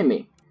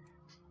 Gimme!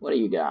 What do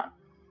you got?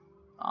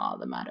 Ah,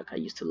 the Maddock. I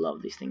used to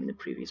love these things in the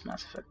previous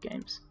Mass Effect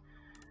games.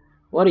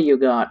 What do you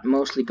got?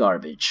 Mostly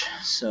garbage.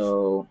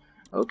 So,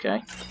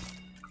 okay.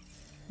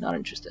 Not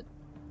interested.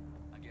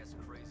 I guess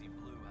Crazy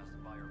Blue has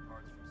to buy her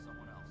parts from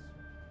someone else.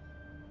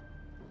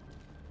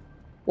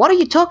 What are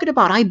you talking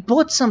about? I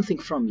bought something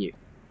from you.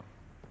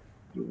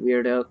 You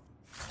weirdo.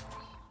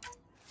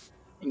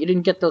 And you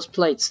didn't get those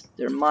plates.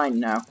 They're mine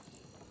now.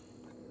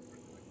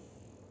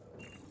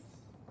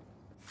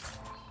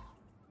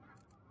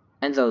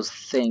 And those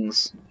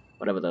things.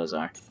 Whatever those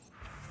are.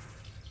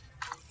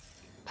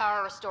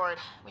 Power restored.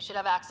 We should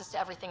have access to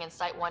everything in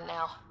Site 1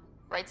 now.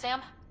 Right,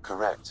 Sam?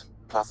 Correct.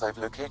 Plus, I've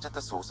located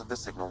the source of the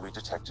signal we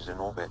detected in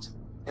orbit.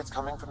 It's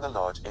coming from the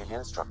large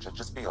alien structure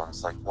just beyond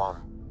Site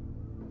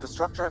 1. The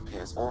structure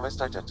appears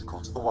almost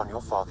identical to the one your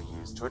father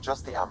used to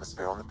adjust the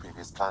atmosphere on the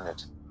previous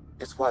planet.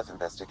 It's worth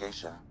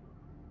investigation.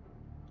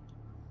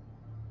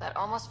 That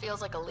almost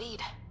feels like a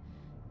lead.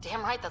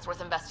 Damn right that's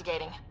worth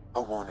investigating.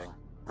 A warning.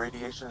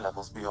 Radiation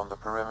levels beyond the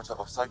perimeter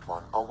of Site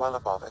 1 are well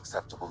above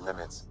acceptable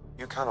limits.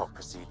 You cannot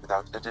proceed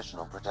without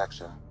additional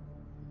protection.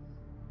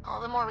 All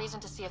the more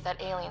reason to see if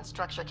that alien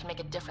structure can make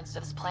a difference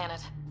to this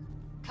planet.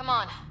 Come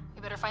on,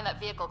 we better find that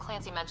vehicle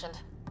Clancy mentioned.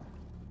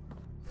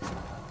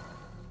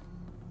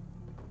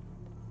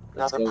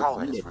 Now the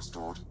power is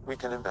restored, we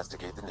can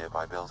investigate the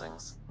nearby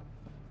buildings.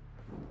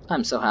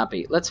 I'm so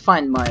happy. Let's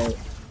find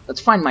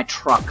my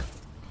truck.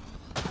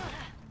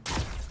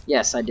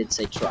 Yes, I did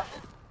say truck.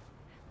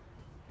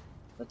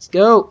 Let's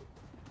go.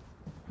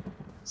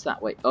 What's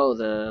that? Wait. Oh,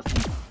 the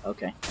thing.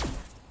 Okay.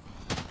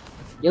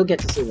 You'll get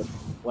to see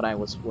what I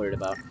was worried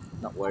about.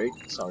 Not worried.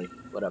 Sorry.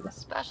 Whatever.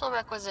 Special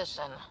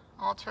requisition.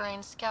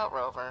 All-terrain scout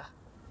rover.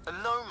 A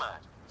Nomad.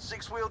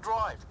 6-wheel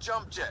drive.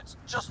 Jump jets.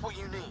 Just what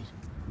you need.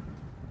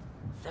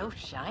 So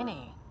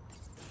shiny.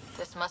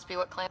 This must be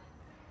what Clancy...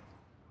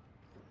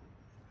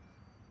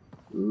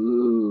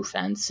 Ooh,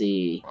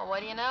 fancy. Well, what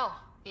do you know?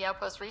 The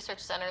Outpost Research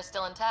Center is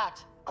still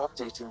intact.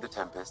 Updating the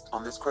Tempest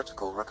on this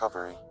critical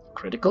recovery.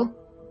 Critical?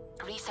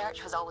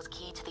 Research was always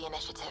key to the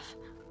initiative.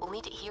 We'll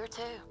need it here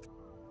too.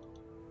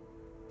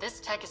 This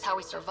tech is how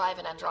we survive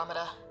in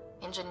Andromeda.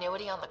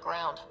 Ingenuity on the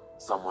ground.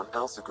 Someone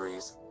else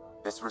agrees.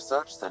 This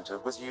research center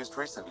was used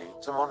recently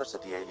to monitor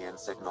the alien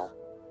signal.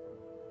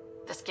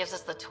 This gives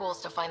us the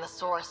tools to find the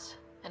source,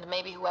 and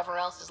maybe whoever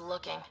else is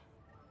looking.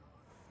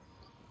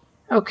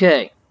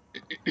 Okay.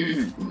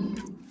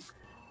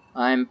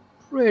 I'm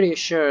pretty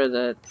sure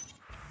that...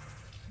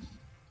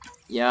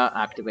 Yeah,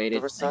 activated.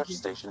 The research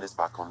station is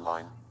back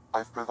online.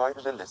 I've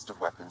provided a list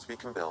of weapons we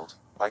can build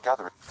by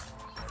gathering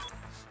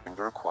the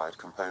required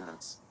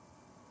components.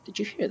 Did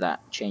you hear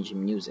that? Change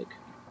in music.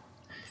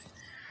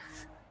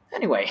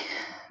 Anyway,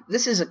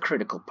 this is a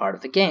critical part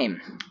of the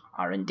game.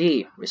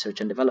 R&D,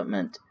 research and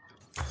development.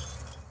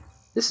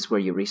 This is where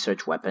you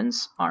research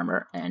weapons,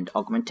 armor, and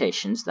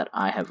augmentations that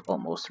I have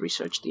almost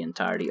researched the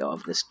entirety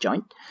of this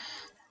joint.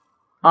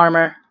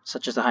 armor,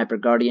 such as the Hyper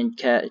Guardian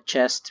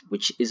chest,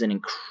 which is an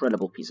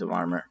incredible piece of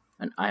armor,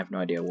 and I have no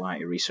idea why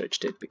I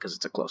researched it, because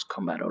it's a close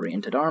combat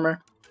oriented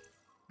armor.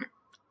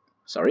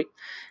 Sorry.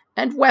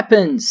 And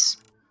weapons!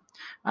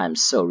 I'm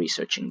so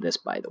researching this,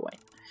 by the way.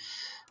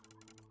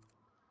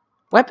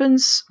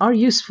 Weapons are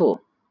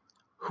useful.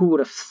 Who would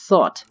have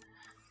thought?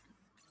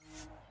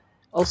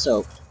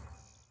 Also,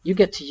 you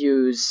get to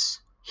use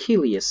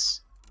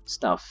Helios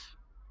stuff,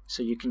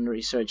 so you can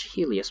research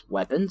Helios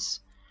weapons,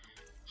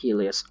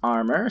 Helios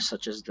armor,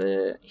 such as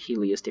the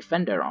Helios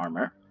Defender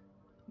armor,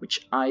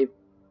 which I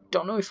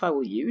don't know if I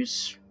will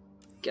use.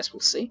 Guess we'll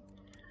see.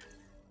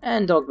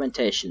 And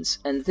augmentations,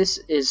 and this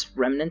is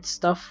remnant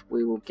stuff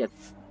we will get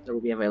that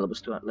will be available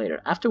to us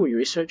later. After we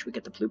research, we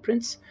get the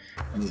blueprints,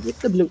 and with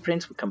the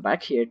blueprints we come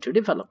back here to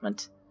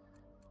development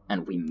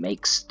and we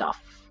make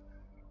stuff.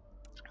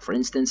 For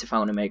instance, if I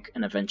want to make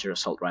an Avenger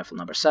Assault Rifle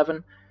number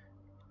 7,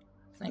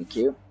 thank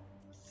you,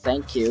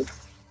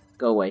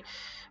 go away.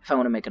 If I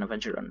want to make an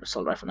Avenger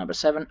Assault Rifle number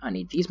 7, I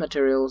need these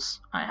materials.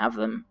 I have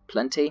them,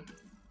 plenty,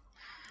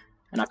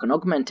 and I can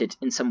augment it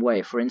in some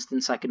way. For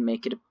instance, I can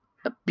make it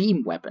a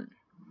beam weapon.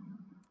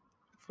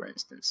 For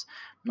instance,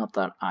 not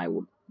that I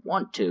would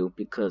want to,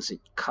 because it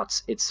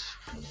cuts its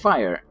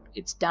fire,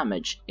 its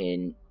damage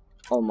in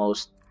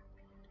almost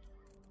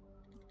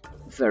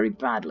very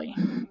badly,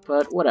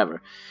 but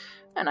whatever.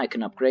 And I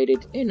can upgrade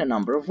it in a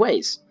number of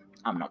ways.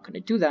 I'm not going to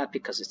do that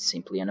because it's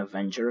simply an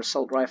Avenger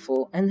Assault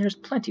Rifle, and there's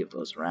plenty of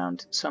those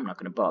around, so I'm not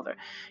going to bother.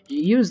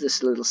 You use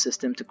this little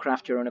system to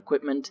craft your own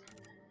equipment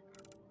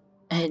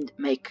and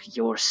make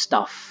your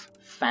stuff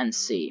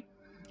fancy,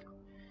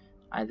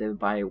 either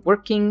by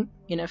working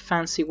in a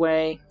fancy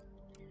way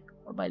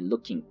or by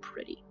looking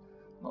pretty.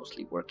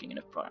 Mostly working in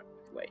a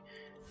way.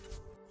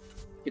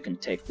 You can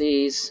take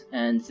these,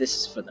 and this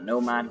is for the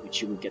Nomad,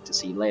 which you will get to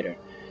see later.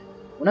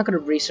 We're not going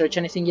to research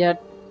anything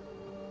yet,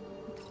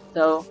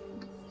 though,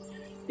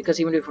 because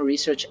even if we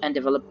research and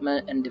develop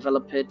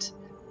it,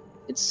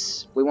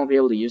 we won't be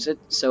able to use it.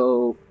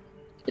 So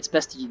it's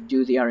best to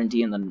do the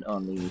R&D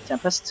on the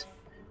Tempest,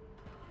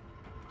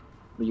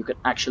 where you could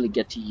actually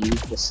get to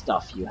use the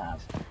stuff you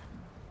have.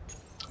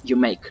 You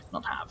make,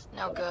 not have.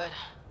 No good.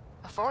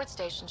 A forward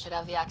station should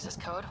have the access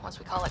code once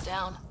we call it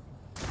down.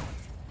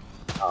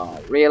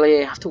 Oh,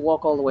 really? I have to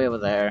walk all the way over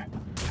there?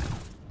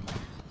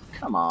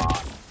 Come on.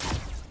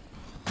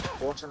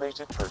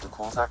 Automated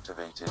protocols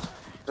activated.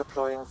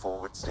 Deploying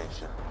forward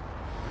station.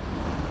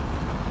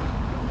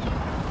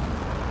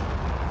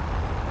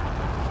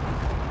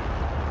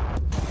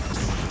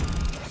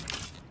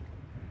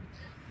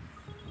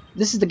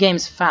 This is the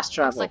game's fast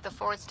travel. Looks like the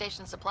forward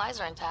station supplies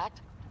are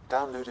intact.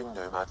 Downloading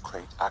Nomad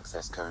Crate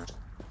access code.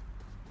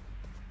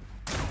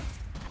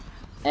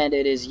 And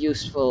it is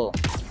useful.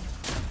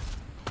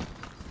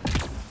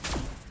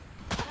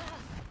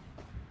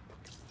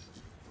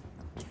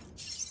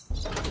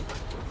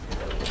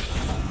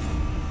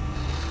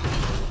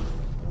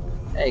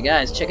 Hey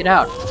guys, check it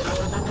out.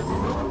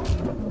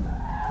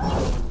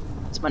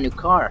 It's my new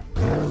car.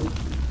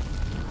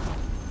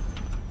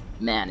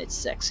 Man, it's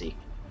sexy.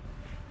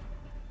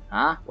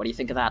 Huh? What do you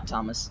think of that,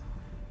 Thomas?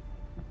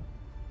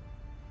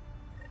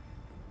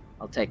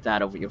 I'll take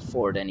that over your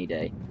Ford any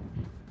day.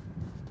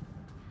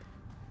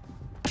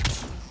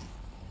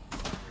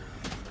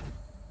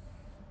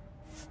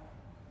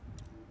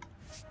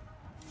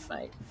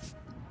 Right.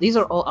 These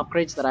are all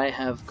upgrades that I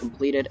have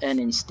completed and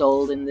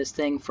installed in this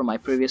thing from my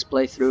previous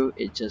playthrough.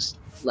 It just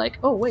like,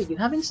 oh wait, you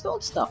have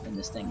installed stuff in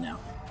this thing now.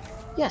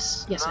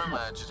 Yes, I have.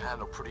 Nomad should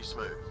handle pretty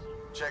smooth.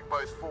 Check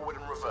both forward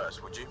and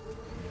reverse, would you?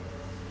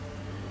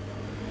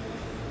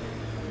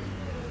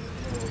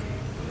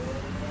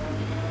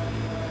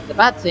 The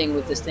bad thing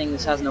with this thing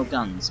is it has no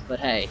guns, but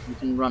hey, you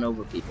can run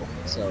over people,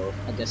 so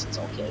I guess it's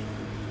okay.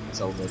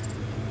 It's all good.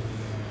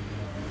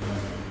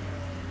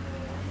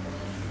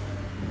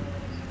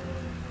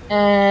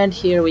 And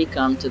here we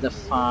come to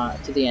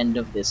the end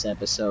of this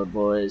episode,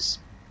 boys.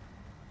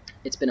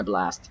 It's been a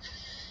blast.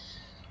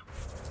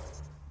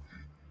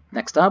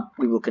 Next up,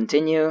 we will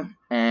continue,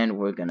 and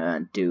we're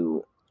gonna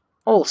do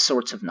all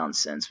sorts of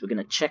nonsense. We're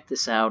gonna check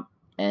this out,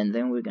 and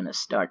then we're gonna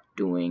start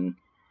doing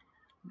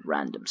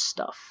random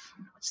stuff.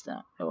 What's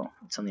that? Oh,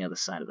 it's on the other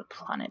side of the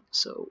planet,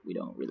 so we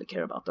don't really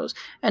care about those.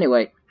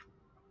 Anyway,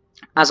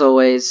 as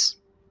always,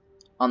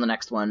 on the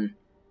next one,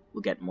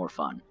 we'll get more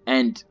fun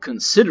and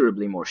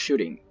considerably more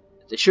shooting.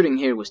 The shooting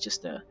here was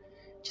just a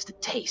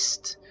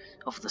taste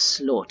of the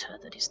slaughter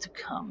that is to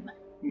come.